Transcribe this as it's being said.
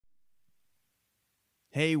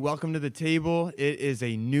Hey, welcome to the table. It is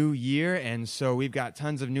a new year, and so we've got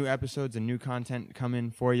tons of new episodes and new content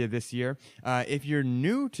coming for you this year. If you're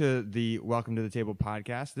new to the Welcome to the Table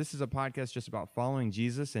podcast, this is a podcast just about following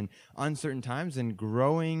Jesus in uncertain times and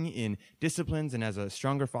growing in disciplines and as a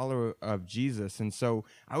stronger follower of Jesus. And so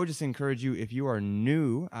I would just encourage you, if you are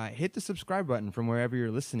new, hit the subscribe button from wherever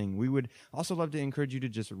you're listening. We would also love to encourage you to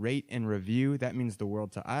just rate and review. That means the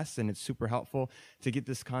world to us, and it's super helpful to get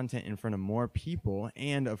this content in front of more people.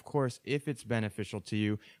 And of course, if it's beneficial to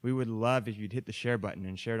you, we would love if you'd hit the share button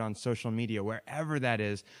and share it on social media, wherever that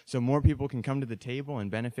is, so more people can come to the table and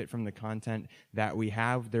benefit from the content that we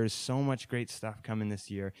have. There's so much great stuff coming this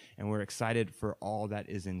year, and we're excited for all that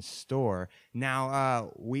is in store.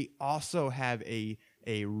 Now, we also have a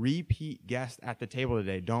repeat guest at the table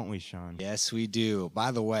today, don't we, Sean? Yes, we do. By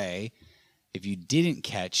the way, if you didn't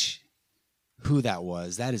catch who that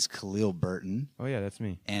was, that is Khalil Burton. Oh yeah, that's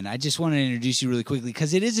me. And I just want to introduce you really quickly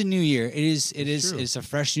because it is a new year. It's a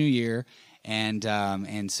fresh new year, and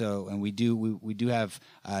we do have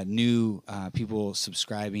new people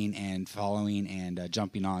subscribing and following and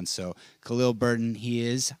jumping on. So Khalil Burton,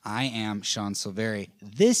 I am Sean Silveri.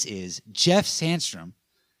 This is Jeff Sandstrom.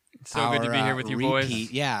 It's so good to be here with you boys.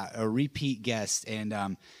 Yeah, a repeat guest.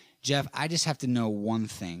 And Jeff, I just have to know one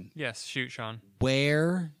thing. Yes, shoot, Sean.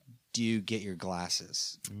 Where do you get your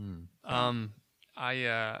glasses?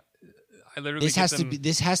 I literally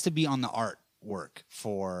this has to be on the artwork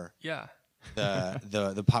for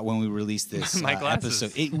the pot when we release this My glasses.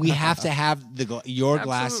 episode. We have to have your Absolutely.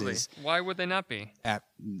 glasses. Why would they not be?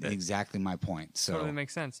 Exactly my point. So Totally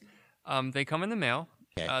makes sense. They come in the mail.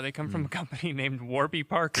 Okay. They come from a company named Warby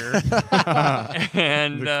Parker,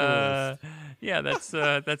 and that's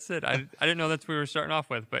it. I didn't know that's what we were starting off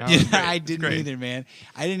with, but I didn't either, man.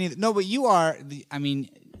 I didn't either. No, but you are.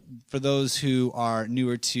 For those who are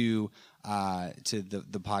newer to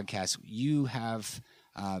the podcast, you have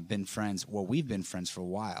been friends. Well, we've been friends for a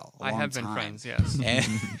while. I have been friends, yes. And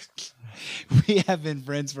we have been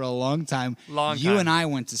friends for a long time. You and I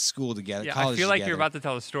went to school together, college I feel like together. you're about to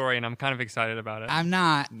tell a story, and I'm kind of excited about it. I'm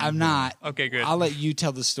not. Okay, good. I'll let you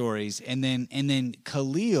tell the stories, and then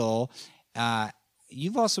Khalil.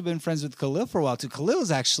 You've also been friends with Khalil for a while too. Khalil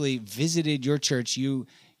has actually visited your church. You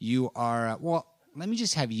are Let me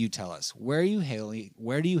just have you tell us where do you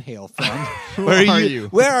hail from?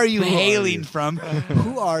 Where are you hailing from?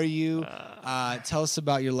 Who are you? Tell us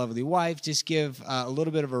about your lovely wife. Just give a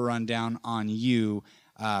little bit of a rundown on you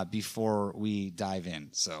before we dive in.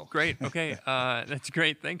 So great. Okay, that's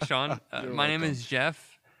great. Thanks, Sean. My name is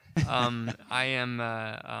Jeff. I am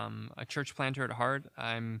a church planter at heart.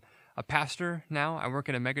 I'm a pastor now. I work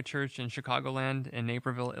at a megachurch in Chicagoland in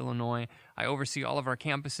Naperville, Illinois. I oversee all of our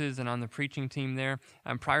campuses and on the preaching team there.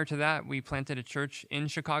 Prior to that, we planted a church in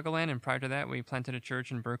Chicagoland, and prior to that, we planted a church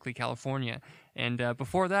in Berkeley, California. And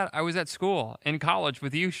before that, I was at school, in college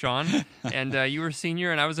with you, Sean, and you were a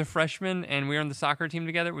senior, and I was a freshman, and we were on the soccer team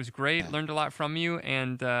together. It was great. Learned a lot from you,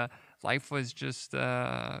 and life was just,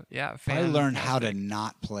 fantastic. I learned how to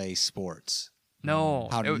not play sports. No,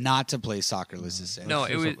 how not to play soccer, let's just say. No,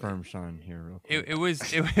 it was affirm Sean here real quick. It was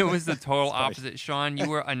the total opposite, Sean. You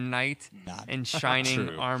were a knight in shining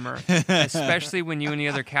armor, especially when you and the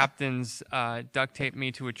other captains duct taped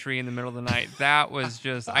me to a tree in the middle of the night. That was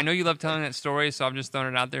just. I know you love telling that story, so I'm just throwing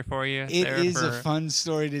it out there for you. It is a fun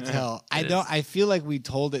story to tell. I feel like we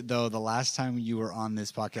told it though the last time you were on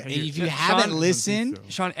this podcast. And if you haven't listened,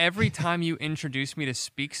 Sean, every time you introduce me to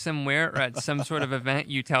speak somewhere or at some sort of event,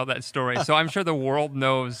 you tell that story. So I'm sure the world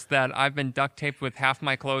knows that I've been duct taped with half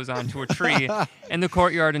my clothes onto a tree in the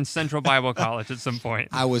courtyard in Central Bible College at some point.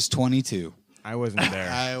 I was 22. I wasn't there.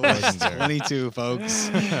 I was 22, folks.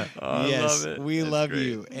 Yes, I love it. We love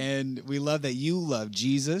you. And we love that you love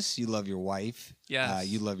Jesus. You love your wife. Yes.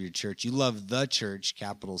 You love your church. You love the church,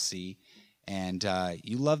 capital C. And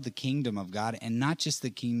you love the kingdom of God. And not just the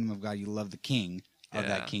kingdom of God, you love the king of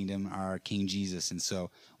that kingdom, our King Jesus. And so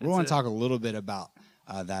we want to talk a little bit about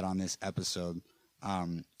that on this episode.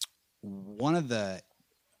 One of the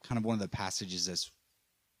passages that's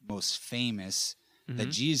most famous, that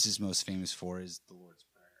Jesus is most famous for, is the Lord's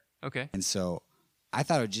Prayer. Okay. And so I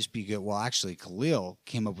thought it would just be good. Well, actually, Khalil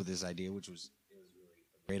came up with this idea, which was really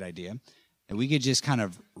a great idea. And we could just kind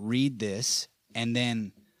of read this and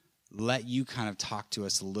then let you kind of talk to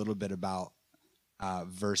us a little bit about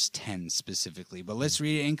verse 10 specifically. But let's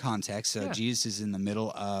read it in context. So Jesus is in the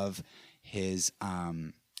middle of his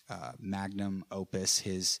magnum opus,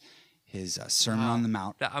 his Sermon on the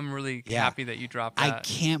Mount. I'm really happy that you dropped that. I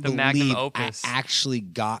can't believe magnum opus. I actually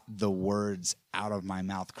got the words out of my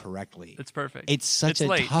mouth correctly. It's perfect. It's such a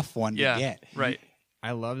late. tough one to get. Right.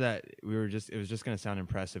 I love that it was just going to sound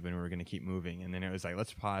impressive and we were going to keep moving. And then it was like,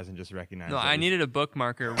 let's pause and just recognize. No, I needed a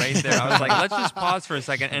bookmarker right there. I was like, let's just pause for a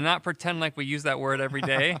second and not pretend like we use that word every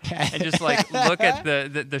day and just like look at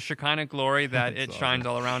the Shekinah glory that it shines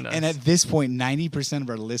all around us. And at this point, 90% of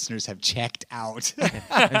our listeners have checked out.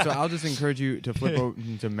 And so I'll just encourage you to flip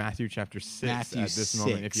open to Matthew chapter 6 Matthew at this 6.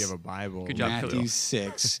 moment if you have a Bible. Good job, Matthew Khalil.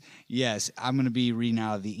 6. Yes, I'm going to be reading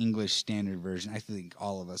out of the English Standard Version. I think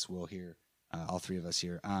all of us will here. All three of us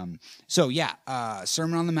here.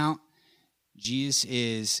 Sermon on the Mount. Jesus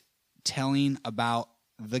is telling about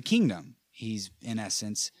the kingdom. He's, in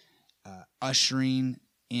essence, ushering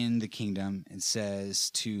in the kingdom and says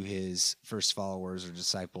to his first followers or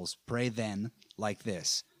disciples, pray then like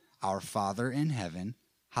this, our Father in heaven,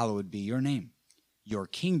 hallowed be your name. Your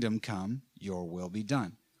kingdom come, your will be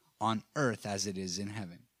done, on earth as it is in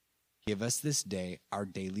heaven. Give us this day our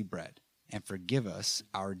daily bread, and forgive us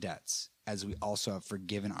our debts, as we also have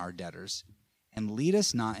forgiven our debtors. And lead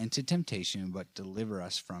us not into temptation, but deliver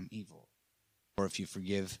us from evil. For if you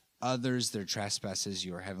forgive others their trespasses,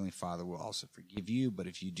 your heavenly Father will also forgive you. But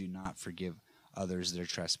if you do not forgive others their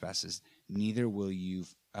trespasses, neither will your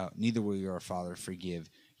Father forgive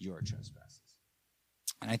your trespasses.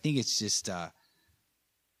 And I think it's just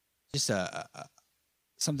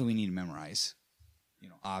something we need to memorize,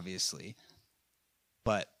 obviously.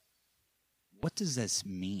 But what does this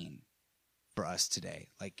mean for us today?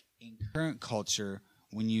 Like in current culture,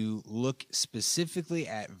 when you look specifically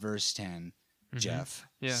at verse 10, Jeff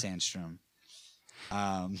Sandstrom,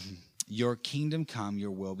 your kingdom come,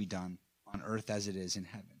 your will be done on earth as it is in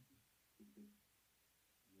heaven.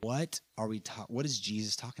 What is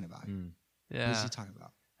Jesus talking about? Yeah. What is he talking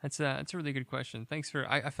about? That's a really good question. Thanks for.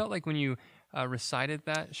 I felt like when you recited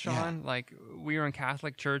that, Sean, like we were in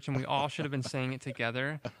Catholic church and we all should have been saying it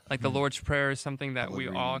together. Like the Lord's Prayer is something that we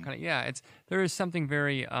all kind of there is something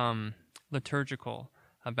very liturgical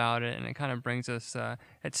about it, and it kind of brings us.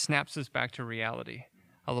 It snaps us back to reality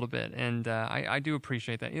a little bit, and I do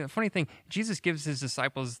appreciate that. Funny thing, Jesus gives his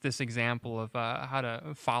disciples this example of how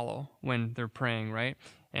to follow when they're praying, right?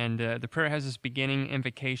 And the prayer has this beginning,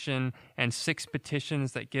 invocation, and 6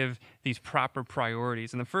 petitions that give these proper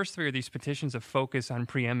priorities. And the first 3 are these petitions of focus on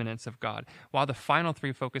preeminence of God, while the final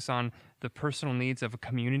 3 focus on the personal needs of a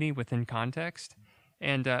community within context.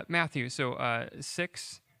 And Matthew,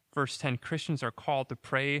 6, verse 10, Christians are called to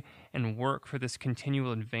pray and work for this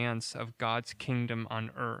continual advance of God's kingdom on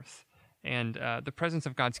earth. And the presence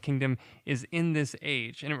of God's kingdom is in this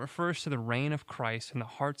age, and it refers to the reign of Christ in the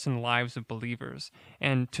hearts and lives of believers,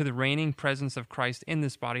 and to the reigning presence of Christ in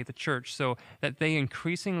this body, the church, so that they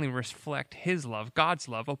increasingly reflect his love, God's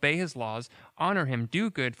love, obey his laws, honor him,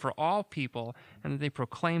 do good for all people, and that they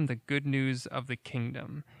proclaim the good news of the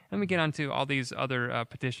kingdom. Then we get on to all these other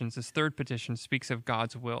petitions. This third petition speaks of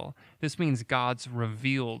God's will. This means God's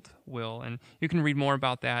revealed will. And you can read more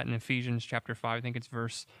about that in Ephesians chapter 5. I think it's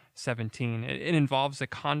verse 17. It involves a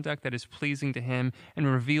conduct that is pleasing to him and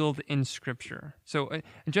revealed in Scripture. So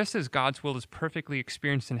just as God's will is perfectly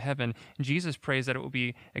experienced in heaven, Jesus prays that it will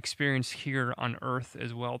be experienced here on earth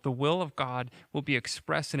as well. The will of God will be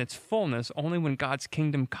expressed in its fullness only when God's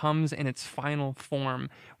kingdom comes in its final form,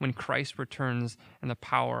 when Christ returns in the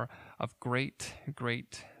power of great,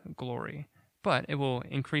 great glory. But it will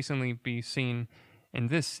increasingly be seen in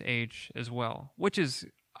this age as well, which is,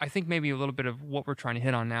 I think, maybe a little bit of what we're trying to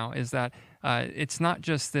hit on now, is that it's not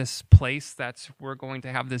just this place we're going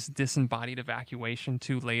to have this disembodied evacuation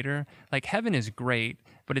to later. Like, heaven is great,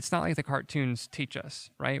 but it's not like the cartoons teach us,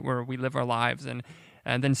 right? Where we live our lives and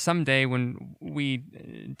then someday when we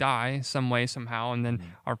die some way, somehow, and then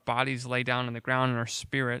our bodies lay down on the ground and our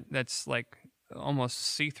spirit that's like almost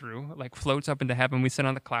see-through, like floats up into heaven. We sit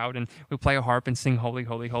on the cloud and we play a harp and sing holy,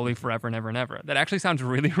 holy, holy forever and ever and ever. That actually sounds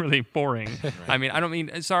really, really boring. Right. I mean, I don't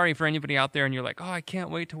mean, sorry for anybody out there and you're like, oh, I can't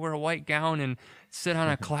wait to wear a white gown and sit on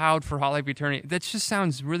a cloud for all of eternity. That just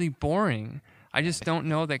sounds really boring. I just don't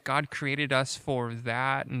know that God created us for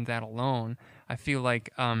that and that alone. I feel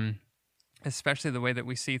like, especially the way that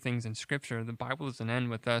we see things in Scripture, the Bible doesn't end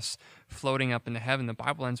with us floating up into heaven. The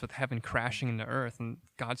Bible ends with heaven crashing into earth, and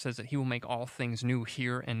God says that he will make all things new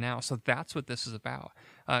here and now. So that's what this is about.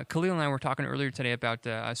 Khalil and I were talking earlier today about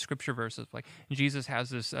Scripture verses. Like, Jesus has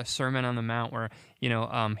this Sermon on the Mount where,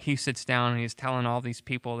 he sits down and he's telling all these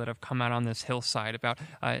people that have come out on this hillside about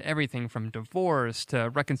everything from divorce to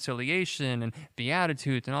reconciliation and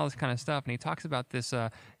beatitudes and all this kind of stuff. And he talks about this,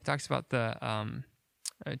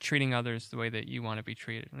 treating others the way that you want to be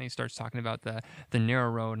treated. And he starts talking about the narrow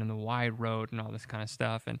road and the wide road and all this kind of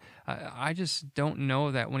stuff. And I just don't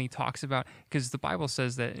know that when he talks about, because the Bible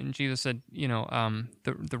says that, and Jesus said,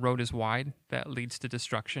 the road is wide that leads to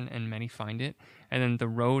destruction, and many find it. And then the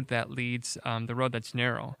road that leads, the road that's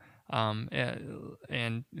narrow,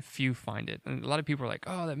 and few find it. And a lot of people are like,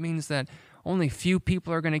 oh, that means that only few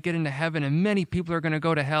people are going to get into heaven and many people are going to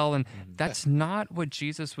go to hell. And that's not what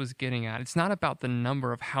Jesus was getting at. It's not about the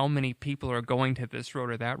number of how many people are going to this road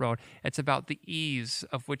or that road. It's about the ease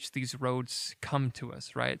of which these roads come to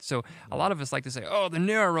us, right? So a lot of us like to say, oh, the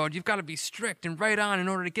narrow road, you've got to be strict and right on in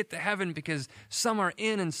order to get to heaven because some are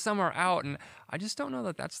in and some are out. And I just don't know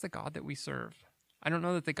that that's the God that we serve. I don't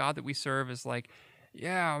know that the God that we serve is like,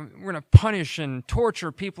 yeah, we're going to punish and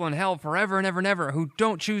torture people in hell forever and ever and ever who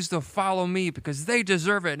don't choose to follow me because they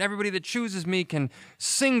deserve it. And everybody that chooses me can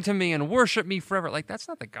sing to me and worship me forever. Like, that's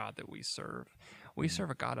not the God that we serve. We serve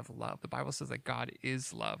a God of love. The Bible says that God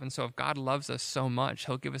is love. And so if God loves us so much,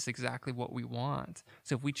 he'll give us exactly what we want.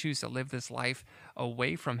 So if we choose to live this life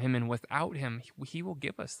away from him and without him, he will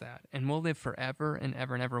give us that. And we'll live forever and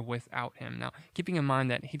ever and ever without him. Now, keeping in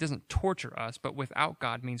mind that he doesn't torture us, but without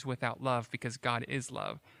God means without love because God is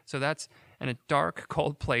love. So that's in a dark,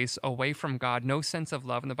 cold place away from God, no sense of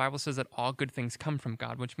love. And the Bible says that all good things come from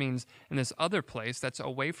God, which means in this other place that's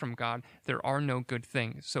away from God, there are no good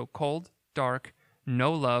things. So cold, dark,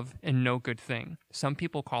 no love, and no good thing. Some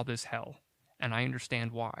people call this hell, and I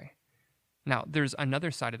understand why. Now, there's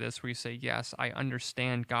another side of this where you say, yes, I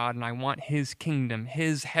understand God, and I want his kingdom,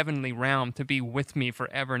 his heavenly realm to be with me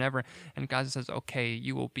forever and ever. And God says, okay,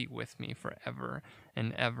 you will be with me forever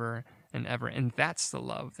and ever and ever. And that's the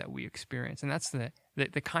love that we experience. And that's the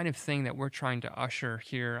kind of thing that we're trying to usher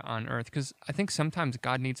here on earth. Because I think sometimes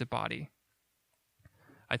God needs a body.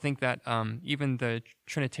 I think that even the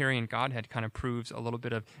Trinitarian Godhead kind of proves a little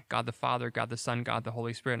bit of God the Father, God the Son, God the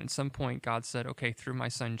Holy Spirit. At some point, God said, okay, through my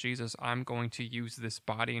son Jesus, I'm going to use this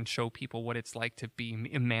body and show people what it's like to be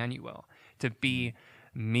Emmanuel, to be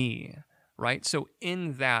me, right? So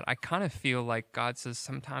in that, I kind of feel like God says,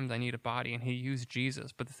 sometimes I need a body, and he used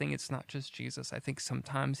Jesus. But the thing, it's not just Jesus. I think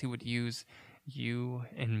sometimes he would use you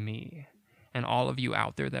and me. And all of you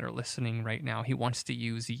out there that are listening right now, he wants to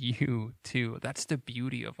use you too. That's the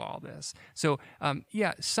beauty of all this. So,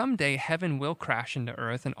 someday heaven will crash into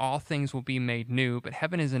earth and all things will be made new, but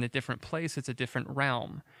heaven is in a different place. It's a different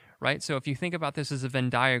realm, right? So if you think about this as a Venn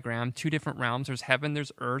diagram, two different realms, there's heaven,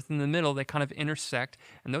 there's earth. In the middle, they kind of intersect,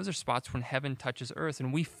 and those are spots when heaven touches earth,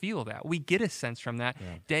 and we feel that. We get a sense from that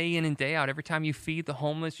day in and day out. Every time you feed the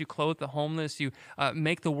homeless, you clothe the homeless, you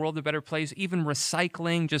make the world a better place, even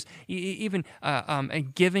recycling, just even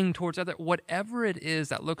giving towards other, whatever it is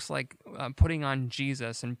that looks like putting on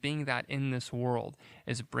Jesus and being that in this world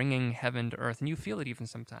is bringing heaven to earth. And you feel it even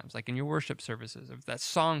sometimes, like in your worship services. If that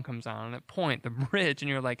song comes on, and that point, the bridge, and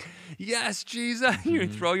you're like, yes, Jesus, you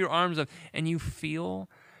throw your arms up and you feel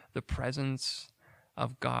the presence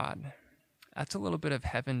of God. That's a little bit of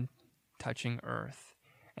heaven touching earth.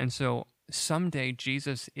 And so someday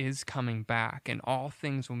Jesus is coming back and all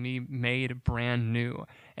things will be made brand new.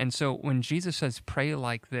 And so when Jesus says, pray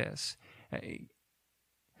like this,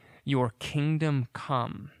 your kingdom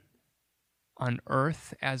come on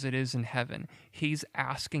earth as it is in heaven, he's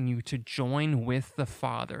asking you to join with the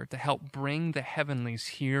Father to help bring the heavenlies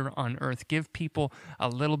here on earth. Give people a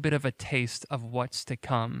little bit of a taste of what's to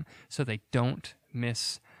come so they don't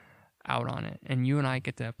miss out on it. And you and I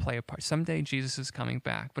get to play a part. Someday Jesus is coming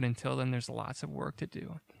back, but until then there's lots of work to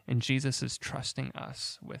do. And Jesus is trusting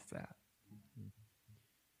us with that.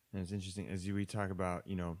 And it's interesting as we talk about,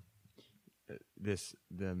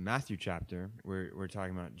 the Matthew chapter, we're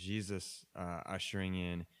talking about Jesus ushering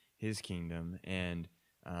in his kingdom, and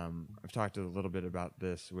I've talked a little bit about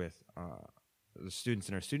this with the students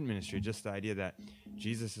in our student ministry. Just the idea that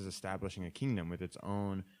Jesus is establishing a kingdom with its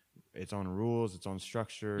own rules, its own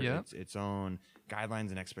structure, its own guidelines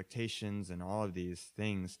and expectations, and all of these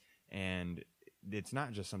things. And it's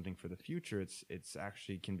not just something for the future; it's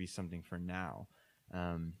actually can be something for now.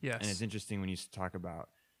 Yes, and it's interesting when you talk about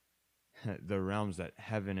the realms that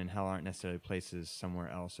heaven and hell aren't necessarily places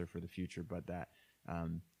somewhere else or for the future, but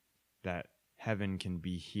that heaven can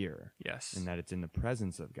be here. Yes. And that it's in the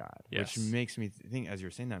presence of God, yes. Which makes me think, as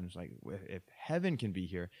you're saying that, I'm just like, if heaven can be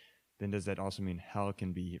here, then does that also mean hell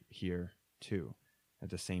can be here too at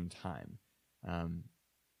the same time?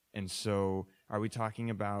 And so are we talking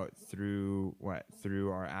about through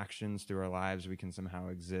our actions, through our lives, we can somehow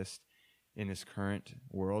exist in this current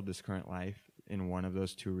world, this current life, in one of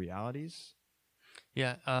those two realities?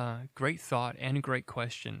 Great thought and great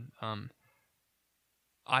question.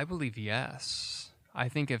 I believe yes. I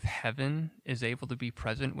think if heaven is able to be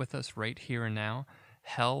present with us right here and now,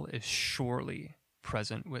 hell is surely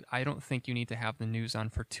present with. I don't think you need to have the news on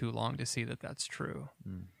for too long to see that that's true.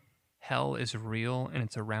 Hell is real, and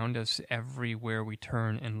it's around us everywhere we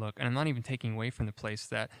turn and look. And I'm not even taking away from the place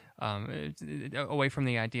that, away from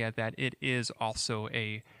the idea that it is also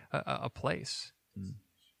a place,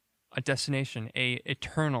 a destination, a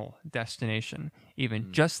eternal destination,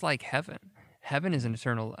 even just like heaven. Heaven is an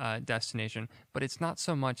eternal destination, but it's not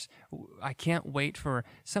so much. I can't wait for.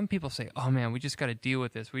 Some people say, "Oh man, we just got to deal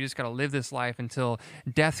with this. We just got to live this life until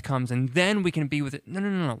death comes, and then we can be with it."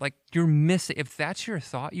 No. Like, you're missing. If that's your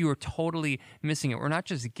thought, you are totally missing it. We're not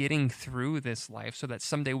just getting through this life so that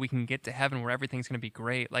someday we can get to heaven where everything's going to be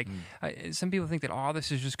great. Like, some people think that all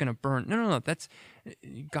this is just going to burn. No. That's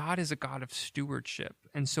God is a God of stewardship,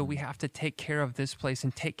 and so we have to take care of this place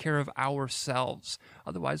and take care of ourselves.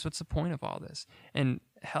 Otherwise, what's the point of all this? And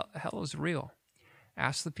hell is real.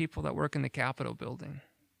 Ask the people that work in the Capitol building.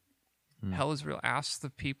 Hell is real. Ask the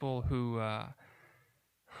people who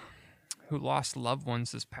lost loved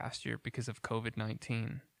ones this past year because of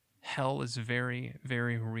COVID-19. Hell is very,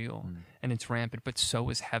 very real, and it's rampant, but so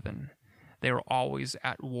is heaven. They are always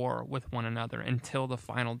at war with one another until the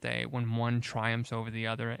final day when one triumphs over the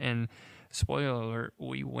other. And spoiler alert,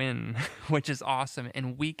 we win, which is awesome,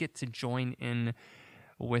 and we get to join in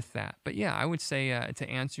with that. But yeah, I would say to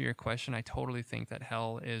answer your question, I totally think that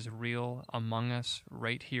hell is real among us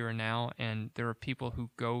right here and now, and there are people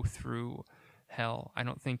who go through hell. I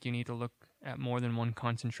don't think you need to look at more than one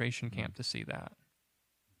concentration camp to see that.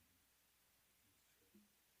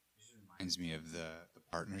 It reminds me of the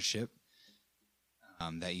partnership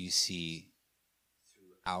that you see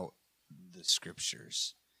throughout the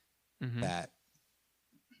scriptures. That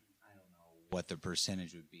I don't know what the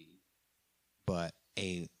percentage would be, but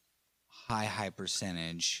a high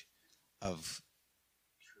percentage of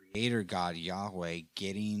Creator God Yahweh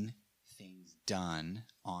getting things done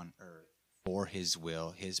on earth for His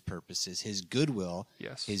will, His purposes, His goodwill,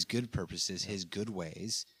 His good purposes, His good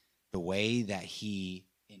ways. The way that He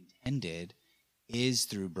intended is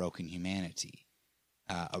through broken humanity,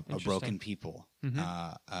 a broken people,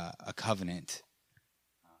 a covenant,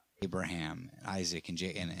 Abraham, Isaac, and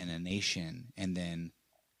a nation, and then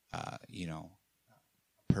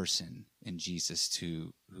person in Jesus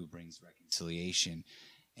who brings reconciliation.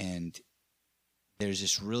 And there's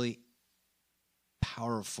this really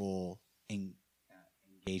powerful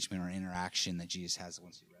engagement or interaction that Jesus has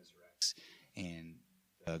once He resurrects in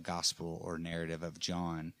the gospel or narrative of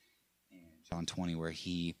John, in John 20, where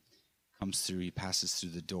He comes through, He passes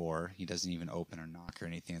through the door. He doesn't even open or knock or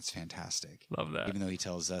anything. It's fantastic. Love that. Even though He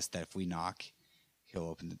tells us that if we knock, He'll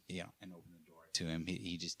open the door to him.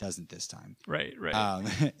 He just doesn't this time. Right.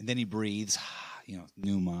 And then He breathes,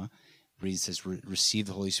 pneuma, breathes, says, receive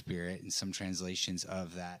the Holy Spirit. And some translations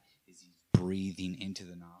of that is He's breathing into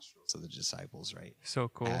the nostrils of the disciples, right? So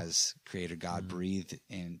cool. As Creator God breathed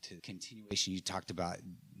into continuation. You talked about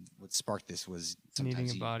what sparked this was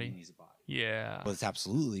sometimes needing a body. He needs a body. Yeah. Well, it's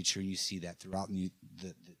absolutely true. You see that throughout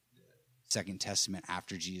the Second Testament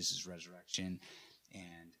after Jesus' resurrection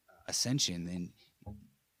and ascension. Then,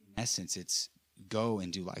 in essence, it's go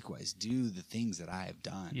and do likewise. Do the things that I have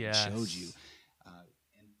done and showed you. And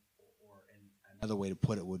another way to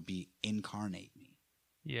put it would be incarnate me.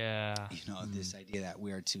 Yeah. This idea that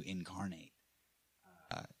we are to incarnate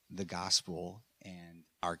the gospel and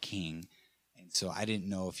our King. And so I didn't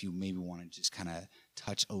know if you maybe want to just kind of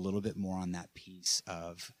touch a little bit more on that piece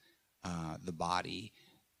of the body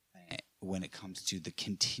when it comes to the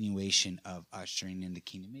continuation of ushering in the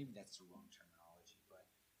kingdom. Maybe that's the wrong terminology,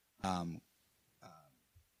 but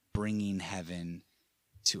bringing heaven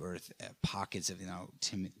to earth, pockets of,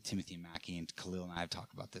 Timothy Mackey and Khalil and I have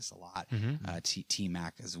talked about this a lot.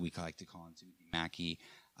 T-Mac, as we like to call him, Timothy Mackey,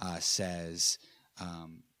 says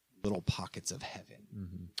little pockets of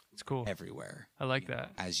heaven. It's cool. Everywhere. I like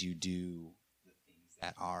that. As you do the things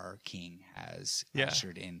that our King has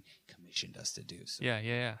ushered in, commissioned us to do. So,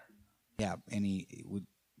 Yeah, and he would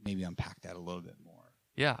maybe unpack that a little bit more.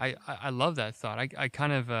 Yeah, I love that thought. I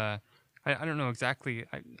kind of, I don't know exactly.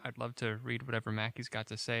 I'd love to read whatever Mackey's got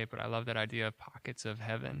to say, but I love that idea of pockets of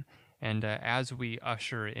heaven. And as we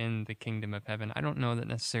usher in the kingdom of heaven, I don't know that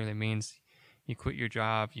necessarily means you quit your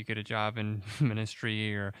job, you get a job in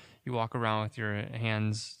ministry, or you walk around with your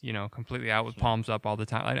hands, completely out with palms up all the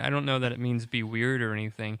time. I don't know that it means be weird or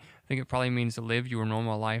anything. I think it probably means to live your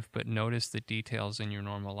normal life, but notice the details in your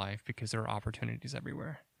normal life because there are opportunities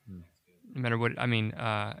everywhere. no matter what, I mean,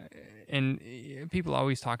 and people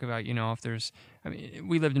always talk about, if there's, I mean,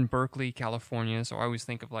 we lived in Berkeley, California, so I always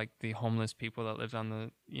think of like the homeless people that lived on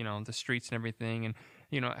the, the streets and everything, and,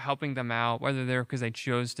 helping them out, whether they're because they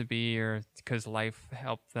chose to be or because life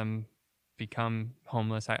helped them become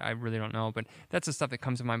homeless. I really don't know, but that's the stuff that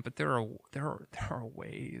comes to mind. But there are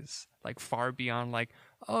ways like far beyond like,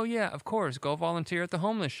 oh yeah, of course, go volunteer at the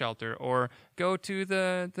homeless shelter or go to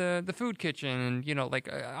the food kitchen, and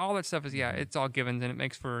like all that stuff is it's all given and it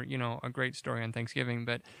makes for a great story on Thanksgiving.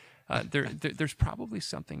 But there's probably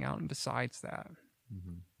something out and besides that.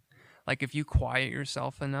 Mm-hmm. Like if you quiet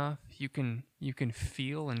yourself enough, you can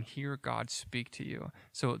feel and hear God speak to you.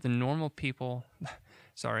 So the normal people.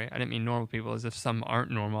 Sorry, I didn't mean normal people as if some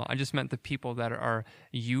aren't normal. I just meant the people that are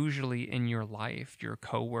usually in your life, your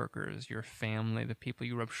coworkers, your family, the people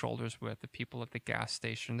you rub shoulders with, the people at the gas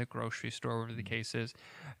station, the grocery store, whatever the case is.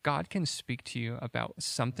 God can speak to you about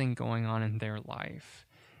something going on in their life.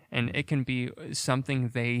 And it can be something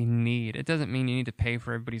they need. It doesn't mean you need to pay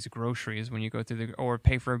for everybody's groceries when you go through or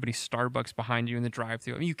pay for everybody's Starbucks behind you in the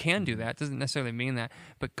drive-thru. I mean, you can do that. It doesn't necessarily mean that.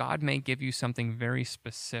 But God may give you something very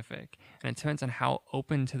specific. And it depends on how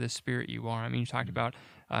open to the Spirit you are. I mean, you talked about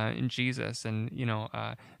in Jesus and,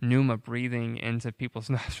 pneuma breathing into people's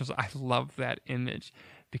nostrils. I love that image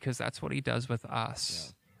because that's what he does with us.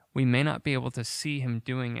 Yeah. We may not be able to see him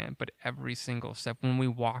doing it, but every single step, when we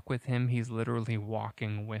walk with him, he's literally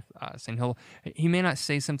walking with us. And he may not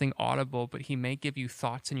say something audible, but he may give you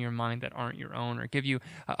thoughts in your mind that aren't your own, or give you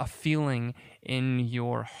a feeling in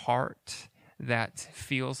your heart that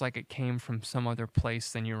feels like it came from some other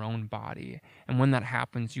place than your own body. And when that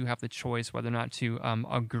happens, you have the choice whether or not to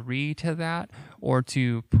agree to that or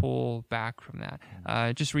to pull back from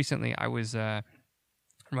that. Just recently, I was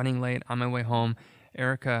running late on my way home.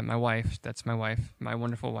 Erica, my wife, my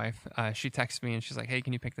wonderful wife, she texted me and she's like, hey,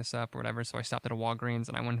 can you pick this up or whatever? So I stopped at a Walgreens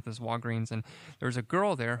and I went to this Walgreens and there was a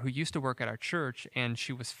girl there who used to work at our church and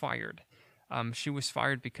she was fired. She was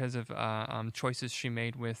fired because of choices she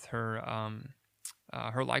made with her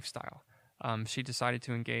lifestyle. She decided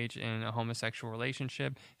to engage in a homosexual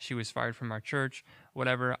relationship. She was fired from our church,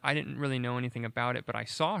 whatever. I didn't really know anything about it, but I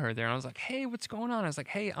saw her there and I was like, hey, what's going on? I was like,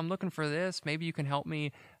 hey, I'm looking for this. Maybe you can help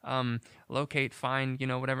me locate, find,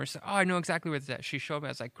 whatever. So, I know exactly where it's at. She showed me. I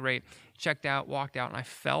was like, great. Checked out, walked out, and I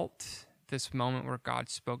felt this moment where God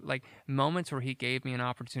spoke, like moments where he gave me an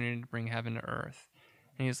opportunity to bring heaven to earth.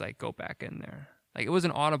 And he was like, go back in there. Like, it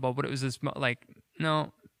wasn't audible, but it was this, like,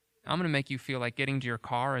 no, I'm going to make you feel like getting to your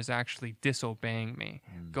car is actually disobeying me.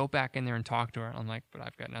 Go back in there and talk to her. I'm like, but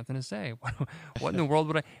I've got nothing to say. What in the world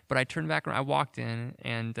would I? But I turned back around. I walked in,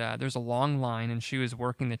 and there's a long line, and she was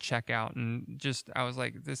working the checkout. And I was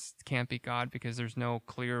like, this can't be God because there's no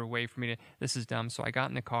clear way for me to, this is dumb. So I got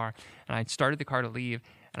in the car, and I started the car to leave,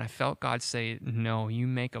 and I felt God say, no, you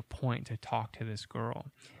make a point to talk to this girl.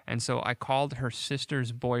 And so I called her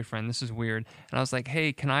sister's boyfriend. This is weird. And I was like,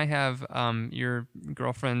 hey, can I have your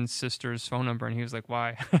girlfriend's sister's phone number? And he was like,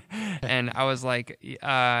 why? And I was like,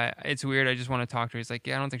 it's weird. I just want to talk to her. He's like,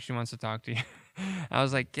 yeah, I don't think she wants to talk to you. I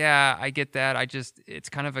was like, yeah, I get that. It's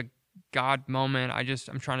kind of a God moment.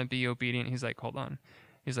 I'm trying to be obedient. He's like, hold on.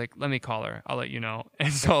 He's like, let me call her. I'll let you know.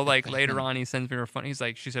 And so like later on, he sends me her phone. He's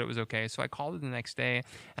like, she said it was okay. So I called her the next day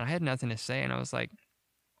and I had nothing to say. And I was like,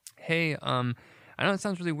 hey, I know it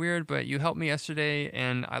sounds really weird, but you helped me yesterday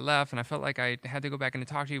and I left and I felt like I had to go back in to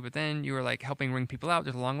talk to you, but then you were like helping ring people out.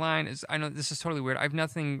 There's a long line. I know this is totally weird. I have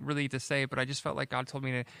nothing really to say, but I just felt like God told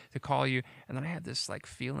me to call you. And then I had this like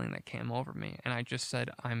feeling that came over me and I just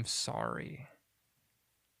said, I'm sorry.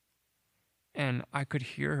 And I could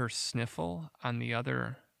hear her sniffle on the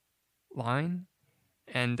other line.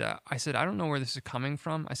 And I said, I don't know where this is coming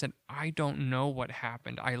from. I said, I don't know what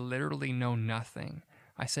happened. I literally know nothing.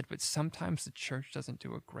 I said, but sometimes the church doesn't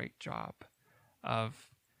do a great job of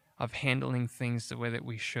handling things the way that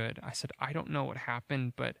we should. I said, I don't know what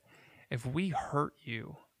happened, but if we hurt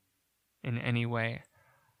you in any way,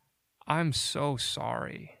 I'm so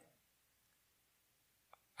sorry.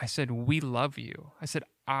 I said, we love you. I said,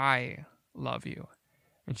 I love you.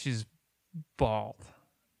 And she's bawled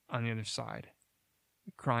on the other side,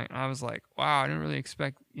 crying. I was like, wow, I didn't really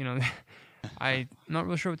expect, I'm not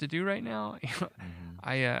really sure what to do right now.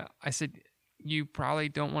 I said, you probably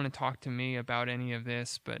don't want to talk to me about any of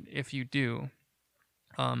this, but if you do,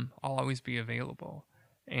 I'll always be available.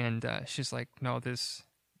 And she's like, no, this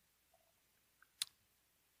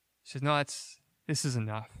is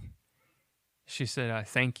enough. She said,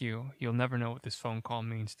 thank you. You'll never know what this phone call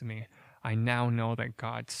means to me. I now know that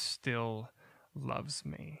God still loves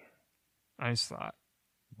me. I just thought,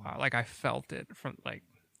 wow, like I felt it from like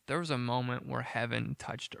there was a moment where heaven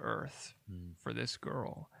touched earth for this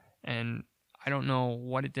girl. And I don't know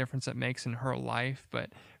what a difference it makes in her life, but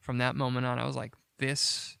from that moment on, I was like,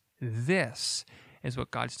 this is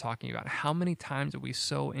what God's talking about. How many times are we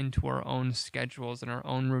so into our own schedules and our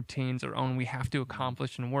own routines, we have to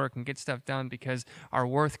accomplish and work and get stuff done because our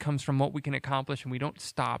worth comes from what we can accomplish, and we don't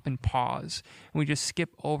stop and pause. And we just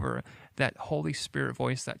skip over that Holy Spirit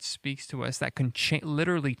voice that speaks to us, that can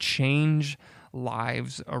literally change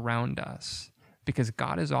lives around us, because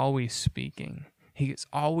God is always speaking. He is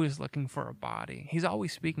always looking for a body. He's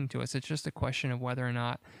always speaking to us. It's just a question of whether or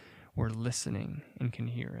not we're listening and can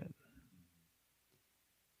hear it.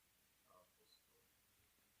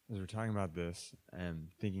 As we're talking about this and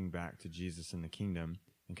thinking back to Jesus in the kingdom,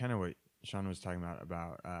 and kind of what Sean was talking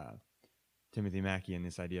about Timothy Mackey and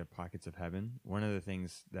this idea of pockets of heaven, one of the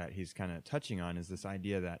things that he's kind of touching on is this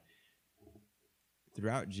idea that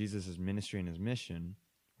throughout Jesus' ministry and his mission,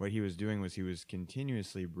 what he was doing was he was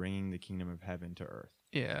continuously bringing the kingdom of heaven to earth.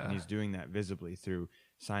 Yeah. And he's doing that visibly through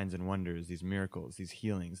signs and wonders, these miracles, these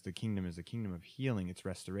healings. The kingdom is a kingdom of healing. It's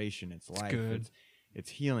restoration. It's life. It's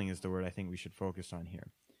healing is the word I think we should focus on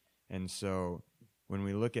here. And so when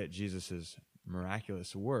we look at Jesus'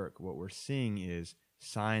 miraculous work, what we're seeing is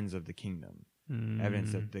signs of the kingdom,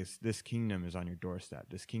 evidence that this kingdom is on your doorstep.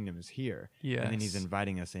 This kingdom is here. Yes. And then he's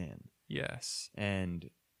inviting us in. Yes. And,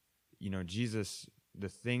 Jesus, the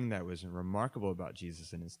thing that was remarkable about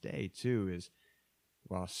Jesus in his day, too, is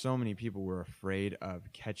while so many people were afraid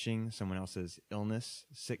of catching someone else's illness,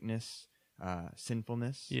 sickness,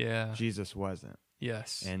 sinfulness, Jesus wasn't.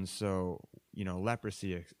 Yes. And so,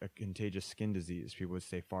 leprosy, a contagious skin disease, people would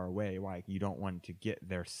stay far away. Why? You don't want to get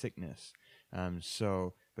their sickness.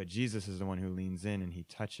 But Jesus is the one who leans in and he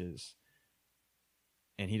touches,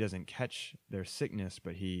 and he doesn't catch their sickness,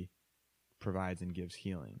 but he provides and gives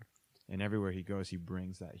healing. And everywhere he goes, he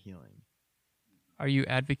brings that healing. Are you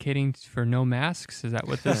advocating for no masks? Is that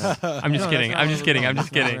what this? I'm just kidding. I'm just kidding. I'm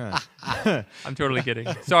just kidding. I'm totally kidding.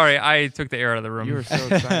 Sorry, I took the air out of the room. You were so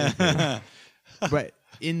excited. But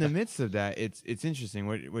in the midst of that, it's interesting.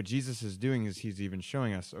 What Jesus is doing is he's even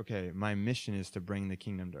showing us, okay, my mission is to bring the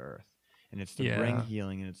kingdom to earth. And it's to bring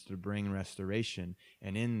healing, and it's to bring restoration.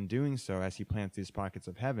 And in doing so, as he plants these pockets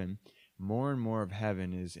of heaven, more and more of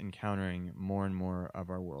heaven is encountering more and more of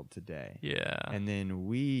our world today. Yeah. And then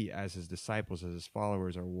we, as his disciples, as his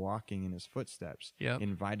followers, are walking in his footsteps,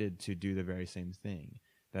 invited to do the very same thing.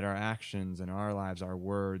 That our actions and our lives, our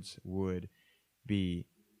words would be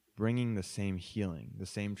bringing the same healing, the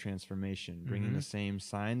same transformation, bringing the same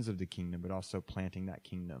signs of the kingdom, but also planting that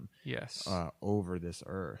kingdom over this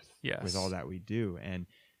earth with all that we do. And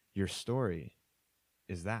your story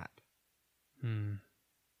is that.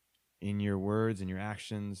 In your words and your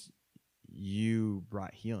actions, you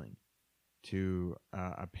brought healing to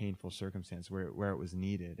a painful circumstance where it was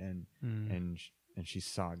needed, and she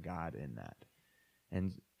saw God in that.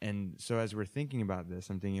 And so as we're thinking about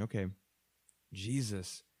this, I'm thinking, okay,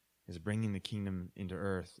 Jesus is bringing the kingdom into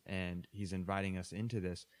earth, and he's inviting us into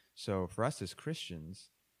this. So for us as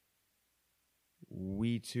Christians,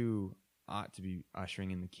 we too ought to be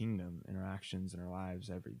ushering in the kingdom in our actions and our lives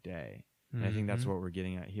every day. And I think that's what we're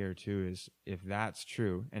getting at here too, is if that's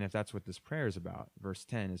true, and if that's what this prayer is about, verse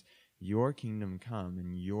 10 is, your kingdom come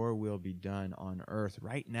and your will be done on earth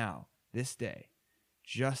right now, this day,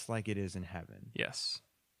 just like it is in heaven. Yes.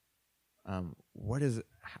 What does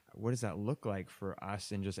that look like for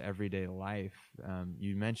us in just everyday life?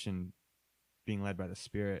 You mentioned being led by the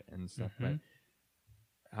Spirit and stuff, but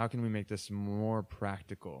how can we make this more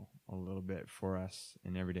practical a little bit for us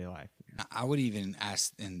in everyday life? I would even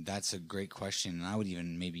ask, and that's a great question, and I would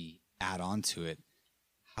even maybe add on to it,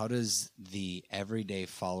 how does the everyday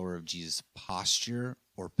follower of Jesus posture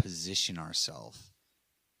or position ourselves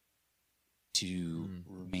to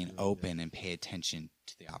remain open and pay attention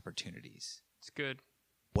to the opportunities? It's good.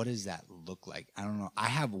 What does that look like? I don't know. I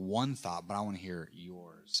have one thought, but I want to hear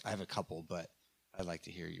yours. I have a couple, but I'd like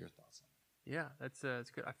to hear your thoughts on that. Yeah, that's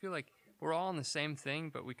good. I feel like we're all on the same thing,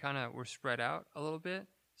 but we're spread out a little bit.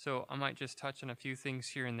 So I might just touch on a few things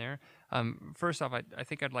here and there. First off, I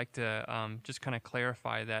think I'd like to just kind of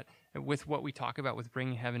clarify that with what we talk about with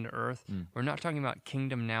bringing heaven to earth, we're not talking about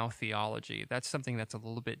kingdom now theology. That's something that's a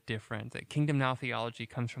little bit different. That kingdom now theology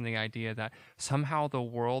comes from the idea that somehow the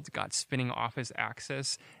world got spinning off its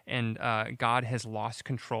axis, and God has lost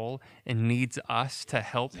control and needs us to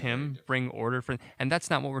help him bring order. And that's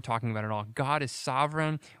not what we're talking about at all. God is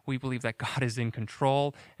sovereign. We believe that God is in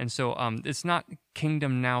control. And so it's not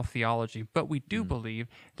kingdom now theology, but we do believe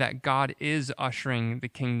that God is ushering the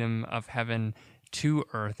kingdom of heaven to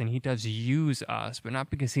earth, and he does use us, but not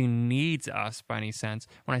because he needs us by any sense.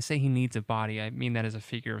 When I say he needs a body, I mean that as a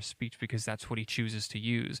figure of speech because that's what he chooses to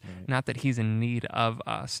use, not that he's in need of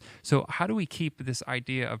us. So how do we keep this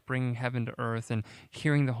idea of bringing heaven to earth and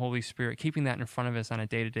hearing the Holy Spirit, keeping that in front of us on a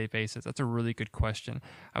day-to-day basis? That's a really good question.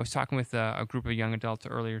 I was talking with a group of young adults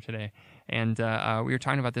earlier today, and we were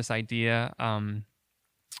talking about this idea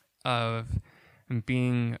of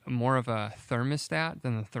being more of a thermostat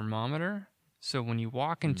than a thermometer. So when you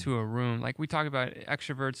walk into a room, like we talk about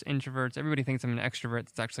extroverts, introverts, everybody thinks I'm an extrovert.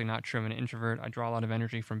 That's actually not true. I'm an introvert. I draw a lot of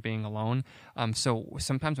energy from being alone. So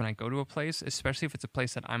sometimes when I go to a place, especially if it's a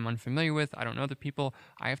place that I'm unfamiliar with, I don't know the people,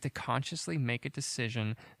 I have to consciously make a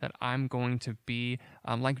decision that I'm going to be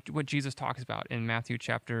like what Jesus talks about in Matthew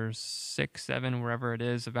chapter 6, 7, wherever it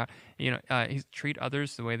is, about, treat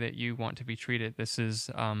others the way that you want to be treated. This is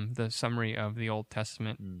the summary of the Old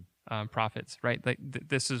Testament prophets, right? Like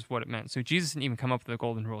this is what it meant. So Jesus didn't even come up with the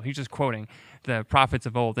golden rule. He's just quoting the prophets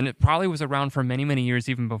of old, and it probably was around for many, many years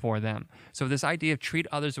even before them. So this idea of treat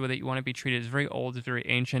others the way that you want to be treated is very old, it's very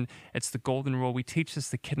ancient. It's the golden rule. We teach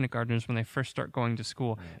this to kindergartners when they first start going to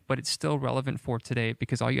school, but it's still relevant for today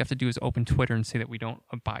because all you have to do is open Twitter and say that we don't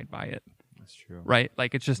abide by it. That's true. Right?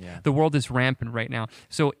 Like it's just, the world is rampant right now.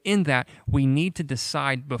 So in that, we need to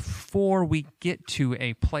decide before we get to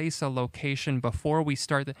a place, a location, before we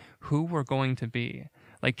start, who we're going to be.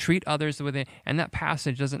 Like treat others the way they, and that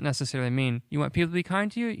passage doesn't necessarily mean you want people to be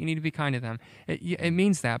kind to you, you need to be kind to them. It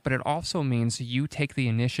means that, but it also means you take the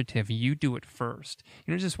initiative, you do it first.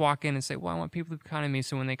 You don't just walk in and say, well, I want people to be kind to me,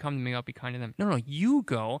 so when they come to me, I'll be kind to them. No, you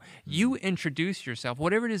go, you introduce yourself.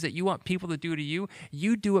 Whatever it is that you want people to do to you,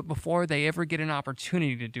 you do it before they ever get an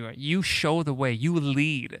opportunity to do it. You show the way, you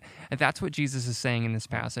lead. And that's what Jesus is saying in this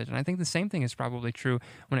passage. And I think the same thing is probably true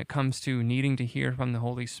when it comes to needing to hear from the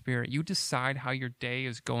Holy Spirit. You decide how your day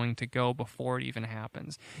is going to go before it even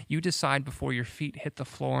happens. You decide before your feet hit the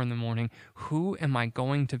floor in the morning, who am I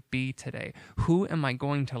going to be today? Who am I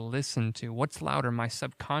going to listen to? What's louder, my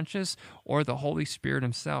subconscious or the Holy Spirit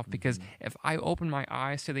himself? Because if I open my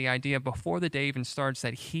eyes to the idea before the day even starts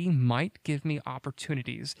that he might give me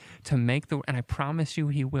opportunities to make and I promise you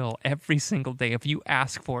he will every single day. If you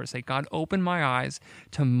ask for it, say, God, open my eyes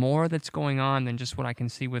to more that's going on than just what I can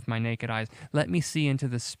see with my naked eyes. Let me see into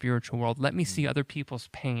the spiritual world. Let me see other people's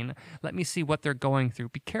pain. Let me see what they're going through.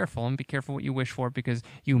 Be careful, and be careful what you wish for, because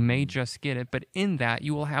you may just get it. But in that,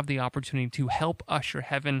 you will have the opportunity to help usher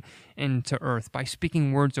heaven into earth by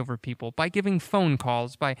speaking words over people, by giving phone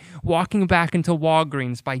calls, by walking back into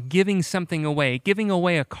Walgreens, by giving something away, giving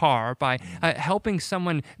away a car, by helping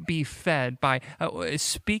someone be fed, by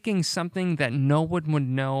speaking something that no one would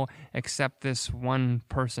know except this one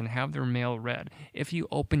person, have their mail read, if you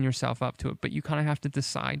open yourself up to it. But you kind of have to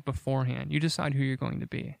decide beforehand. You decide who you're going to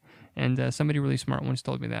be. And somebody really smart once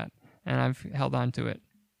told me that, and I've held on to it.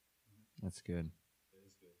 That's good.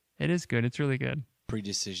 It is good. It's really good.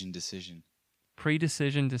 Pre-decision decision.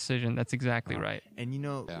 Pre-decision decision. That's exactly right. And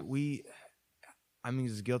I'm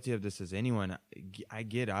as guilty of this as anyone. I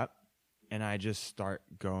get up and I just start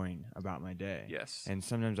going about my day. Yes. And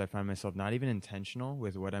sometimes I find myself not even intentional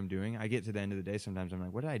with what I'm doing. I get to the end of the day, sometimes I'm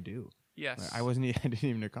like, what did I do? Yes. Like, I didn't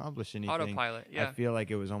even accomplish anything. Autopilot, yeah. I feel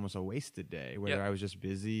like it was almost a wasted day, whether I was just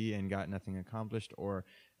busy and got nothing accomplished, or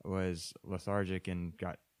was lethargic and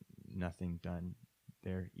got nothing done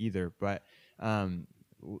there either. But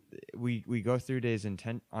we go through days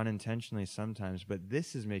unintentionally sometimes, but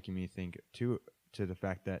this is making me think to the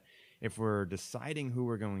fact that if we're deciding who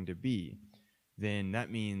we're going to be, then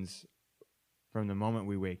that means from the moment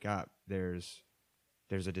we wake up, there's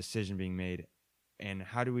a decision being made. And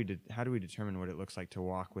how do we determine what it looks like to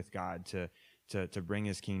walk with God, to bring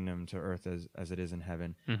his kingdom to earth as it is in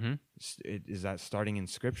heaven? Mm-hmm. Is that starting in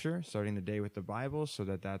Scripture, starting the day with the Bible, so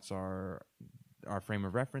that's our frame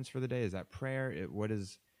of reference for the day? Is that prayer?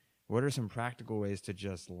 What are some practical ways to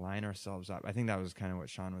just line ourselves up? I think that was kind of what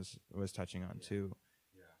Sean was touching on too.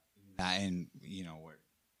 Yeah, and where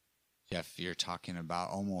Jeff, you're talking about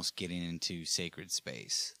almost getting into sacred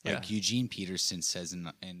space. Like Eugene Peterson says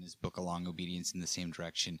in his book, Along Obedience in the Same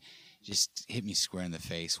Direction, just hit me square in the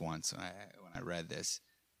face once when I read this.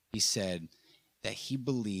 He said that he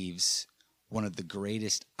believes one of the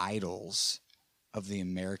greatest idols of the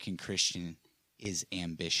American Christian is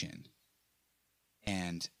ambition.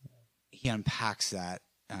 And he unpacks that.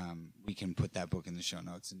 We can put that book in the show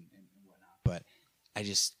notes and whatnot. But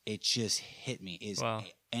it just hit me.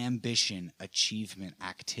 Ambition, achievement,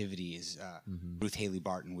 activity is Ruth Haley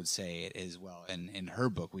Barton would say it as well. And in her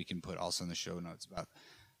book, we can put also in the show notes about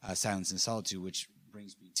Silence and Solitude, which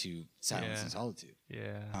brings me to Silence and Solitude.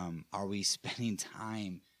 Yeah. Are we spending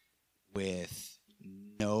time with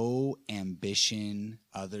no ambition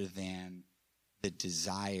other than the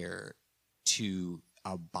desire to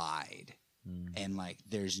abide. And like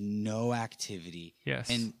there's no activity. Yes.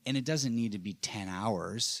 And it doesn't need to be 10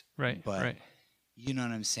 hours. Right. But right. you know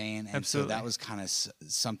what I'm saying? And Absolutely. so that was kind of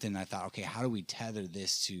something I thought, okay, how do we tether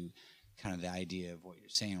this to kind of the idea of what you're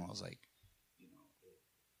saying? Well, I was like,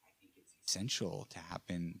 I think it's essential to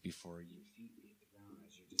happen before your feet hit the ground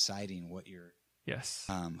as you're deciding what you're Yes.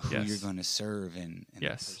 who Yes. you're going to serve and the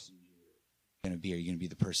person you're going to be. Are you going to be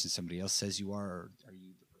the person somebody else says you are, or are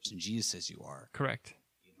you the person Jesus says you are? Correct.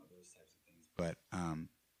 Those types of things. But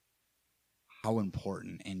how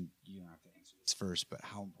important, and you don't have to answer this first, but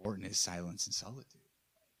how important is silence and solitude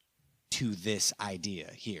to this idea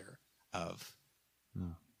here of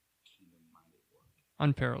kingdom-minded work?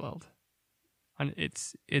 Unparalleled.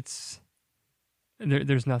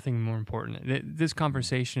 There's nothing more important. This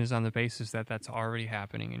conversation is on the basis that that's already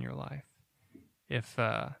happening in your life. If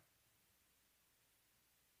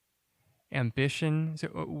ambition,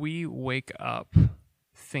 so we wake up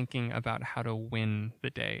thinking about how to win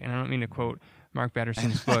the day, and I don't mean to quote Mark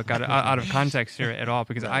Batterson's book out of context here at all,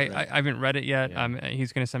 because I haven't read it yet. Yeah.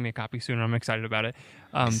 He's going to send me a copy soon, and I'm excited about it.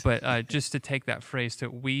 But just to take that phrase,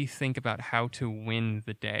 that we think about how to win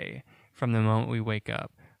the day from the moment we wake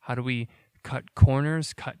up. How do we cut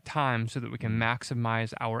corners, cut time so that we can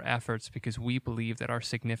maximize our efforts, because we believe that our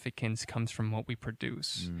significance comes from what we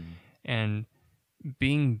produce. And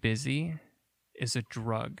being busy is a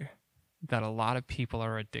drug that a lot of people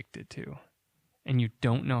are addicted to, and you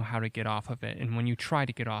don't know how to get off of it. And when you try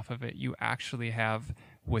to get off of it, you actually have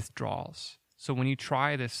withdrawals. So when you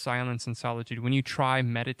try this silence and solitude, when you try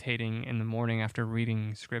meditating in the morning after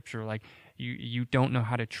reading scripture, like you don't know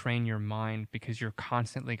how to train your mind because you're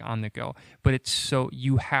constantly on the go. But it's so,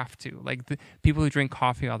 you have to. Like the people who drink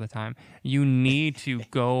coffee all the time, you need to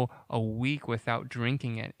go a week without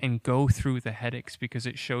drinking it and go through the headaches, because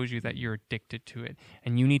it shows you that you're addicted to it.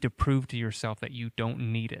 And you need to prove to yourself that you don't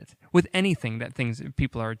need it. With anything that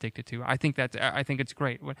people are addicted to. I think it's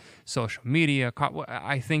great. Social media,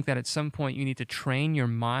 I think that at some point you need to train your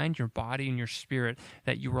mind, your body, and your spirit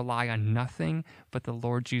that you rely on nothing but the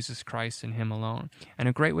Lord Jesus Christ and Him alone. And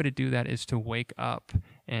a great way to do that is to wake up.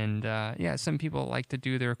 And some people like to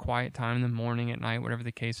do their quiet time in the morning, at night, whatever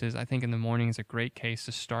the case is. I think in the morning is a great case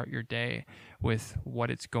to start your day with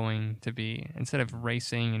what it's going to be, instead of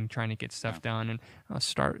racing and trying to get stuff done. And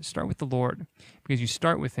start with the Lord, because you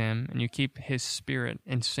start with Him and you keep His Spirit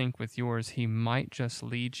in sync with yours. He might just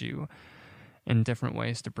lead you in different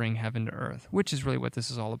ways to bring heaven to earth, which is really what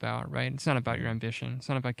this is all about, right? It's not about your ambition. It's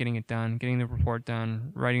not about getting it done, getting the report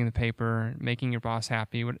done, writing the paper, making your boss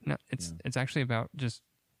happy. It's actually about just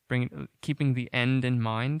keeping the end in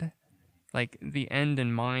mind. Like the end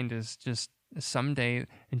in mind is just someday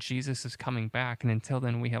Jesus is coming back, and until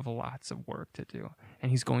then we have lots of work to do,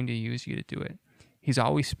 and He's going to use you to do it. He's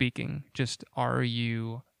always speaking. Just, are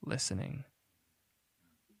you listening?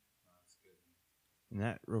 And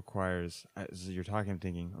that requires, as you're talking, I'm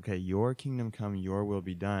thinking, okay, your kingdom come, your will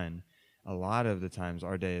be done. A lot of the times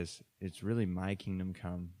our day it's really my kingdom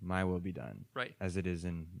come, my will be done. Right. As it is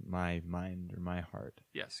in my mind or my heart.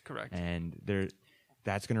 Yes, correct. And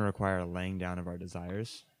that's going to require a laying down of our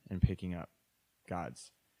desires and picking up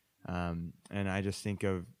God's. And I just think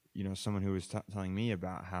of, someone who was telling me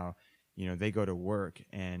about how, they go to work,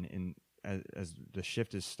 and as the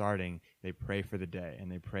shift is starting, they pray for the day, and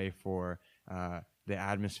they pray for the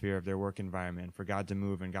atmosphere of their work environment, for God to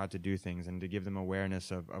move and God to do things, and to give them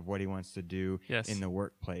awareness of what He wants to do in the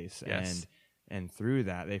workplace. Yes. And through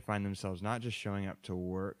that, they find themselves not just showing up to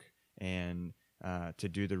work and to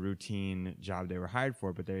do the routine job they were hired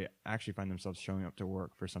for, but they actually find themselves showing up to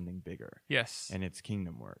work for something bigger. Yes. And it's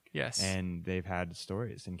kingdom work. Yes. And they've had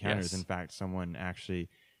stories, encounters. Yes. In fact,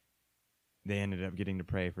 they ended up getting to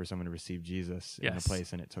pray for someone to receive Jesus in a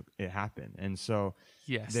place, and it happened. And so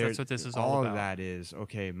that's what this is all about. All of that is,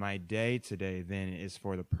 okay, my day today then is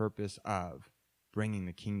for the purpose of bringing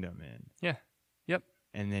the kingdom in. Yeah. Yep.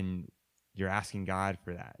 And then you're asking God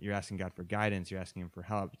for that. You're asking God for guidance. You're asking Him for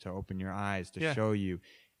help, to open your eyes, to show you.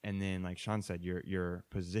 And then, like Sean said, you're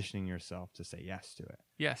positioning yourself to say yes to it.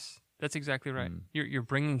 Yes. That's exactly right. You're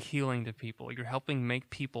bringing healing to people. You're helping make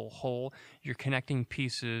people whole. You're connecting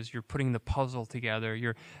pieces. You're putting the puzzle together.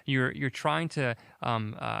 You're trying to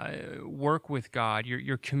work with God.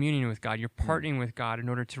 You're communing with God. You're partnering with God in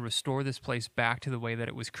order to restore this place back to the way that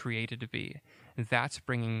it was created to be. That's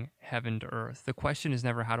bringing heaven to earth. The question is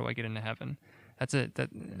never, how do I get into heaven? That's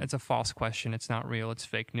a false question. It's not real. It's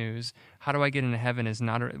fake news. How do I get into heaven is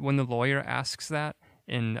not when the lawyer asks that,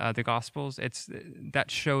 in the Gospels.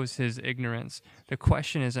 That shows his ignorance. The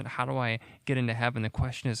question isn't how do I get into heaven. The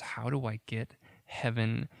question is how do I get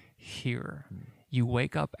heaven here? You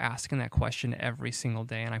wake up asking that question every single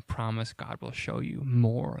day, and I promise God will show you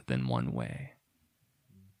more than one way.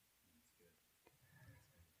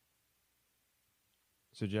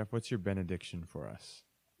 So, Jeff, what's your benediction for us?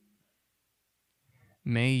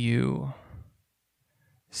 May you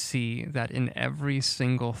see that in every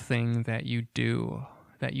single thing that you do,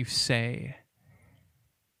 that you say,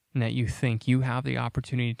 and that you think, you have the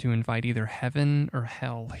opportunity to invite either heaven or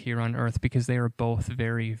hell here on earth, because they are both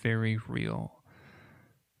very, very real.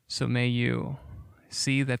 So may you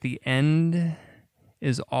see that the end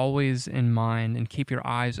is always in mind, and keep your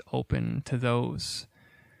eyes open to those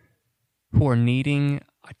who are needing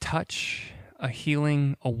a touch, a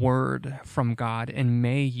healing, a word from God, and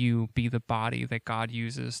may you be the body that God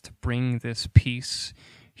uses to bring this peace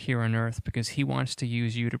here on earth, because he wants to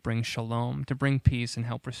use you to bring shalom, to bring peace and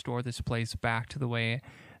help restore this place back to the way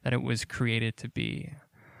that it was created to be.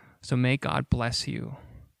 So may God bless you.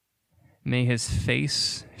 May his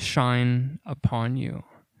face shine upon you.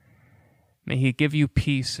 May he give you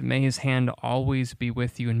peace. May his hand always be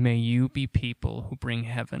with you, and may you be people who bring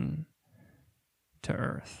heaven to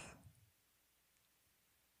earth.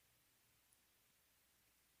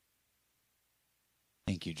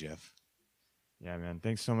 Thank you, Jeff. Yeah, man.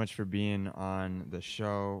 Thanks so much for being on the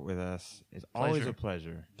show with us. It's always a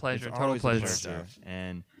pleasure. Pleasure, It's total always a pleasure.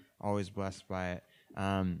 and always blessed by it.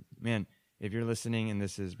 Man, if you're listening and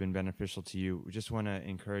this has been beneficial to you, we just want to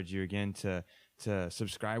encourage you again to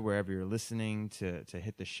subscribe wherever you're listening, to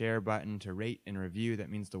hit the share button, to rate and review. That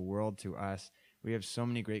means the world to us. We have so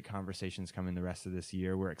many great conversations coming the rest of this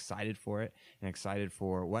year. We're excited for it and excited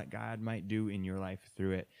for what God might do in your life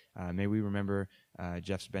through it. May we remember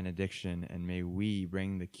Jeff's benediction, and may we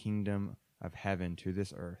bring the kingdom of heaven to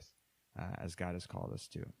this earth as God has called us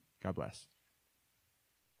to. God bless.